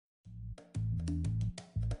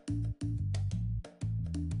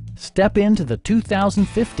Step into the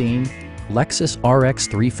 2015 Lexus RX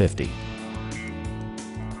 350.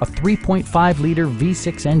 A 3.5-liter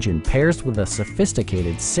V6 engine pairs with a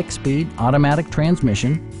sophisticated 6-speed automatic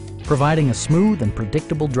transmission, providing a smooth and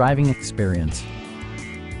predictable driving experience.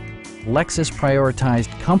 Lexus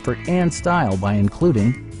prioritized comfort and style by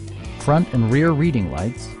including front and rear reading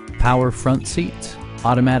lights, power front seats,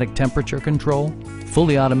 automatic temperature control,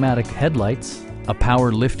 fully automatic headlights, a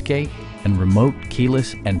power liftgate, and remote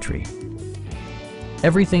keyless entry.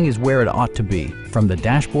 Everything is where it ought to be, from the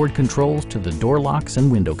dashboard controls to the door locks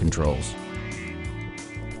and window controls.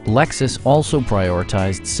 Lexus also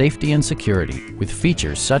prioritized safety and security with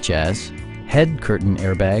features such as head curtain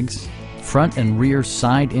airbags, front and rear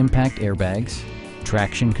side impact airbags,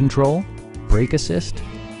 traction control, brake assist,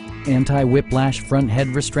 anti-whiplash front head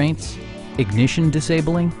restraints, ignition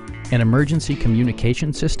disabling, an emergency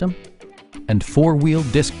communication system, and 4-wheel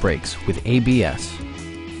disc brakes with ABS.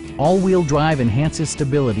 All-wheel drive enhances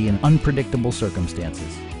stability in unpredictable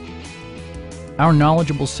circumstances. Our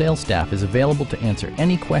knowledgeable sales staff is available to answer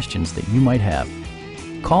any questions that you might have.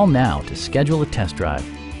 Call now to schedule a test drive.